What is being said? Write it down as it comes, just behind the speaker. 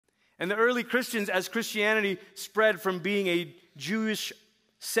And the early Christians, as Christianity spread from being a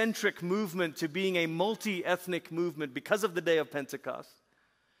Jewish-centric movement to being a multi-ethnic movement because of the day of Pentecost,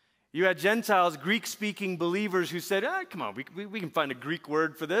 you had Gentiles, Greek-speaking believers who said, come on, we can find a Greek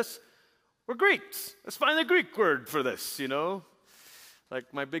word for this. We're Greeks. Let's find a Greek word for this, you know.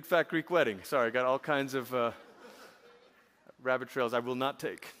 Like my big fat Greek wedding. Sorry, I got all kinds of rabbit trails I will not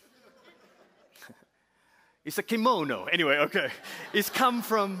take. It's a kimono. Anyway, okay. It's come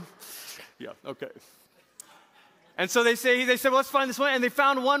from, yeah, okay. And so they said, well, let's find this one. And they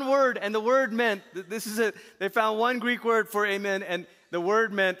found one word, and the word meant, this is it. They found one Greek word for amen, and the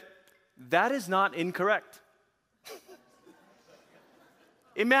word meant, that is not incorrect.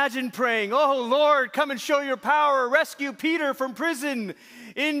 Imagine praying, oh, Lord, come and show your power. Rescue Peter from prison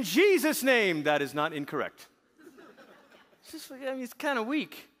in Jesus' name. That is not incorrect. It's kind of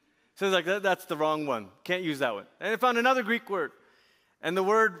weak. So it's like, that's the wrong one. Can't use that one. And they found another Greek word. And the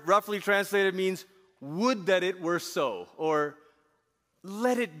word roughly translated means, would that it were so. Or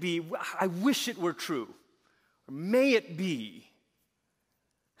let it be. I wish it were true. Or may it be.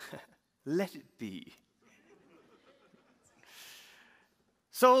 Let it be.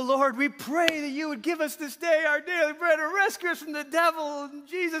 So, Lord, we pray that you would give us this day our daily bread and rescue us from the devil. In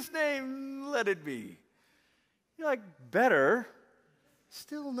Jesus' name, let it be. You're like, better,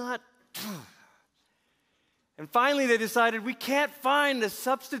 still not. And finally, they decided we can't find a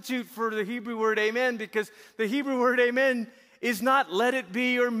substitute for the Hebrew word amen, because the Hebrew word amen is not let it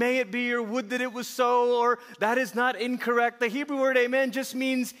be or may it be or would that it was so or that is not incorrect. The Hebrew word amen just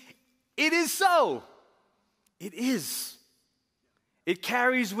means it is so. It is. It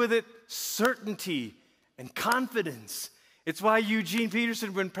carries with it certainty and confidence. It's why Eugene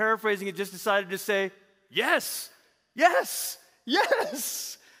Peterson, when paraphrasing it, just decided to say, yes, yes,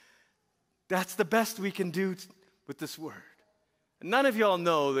 yes. That's the best we can do with this word. And none of y'all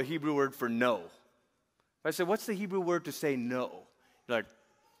know the Hebrew word for no. If I say, what's the Hebrew word to say no? You're like,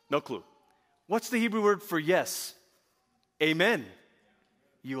 no clue. What's the Hebrew word for yes? Amen.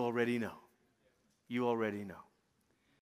 You already know. You already know.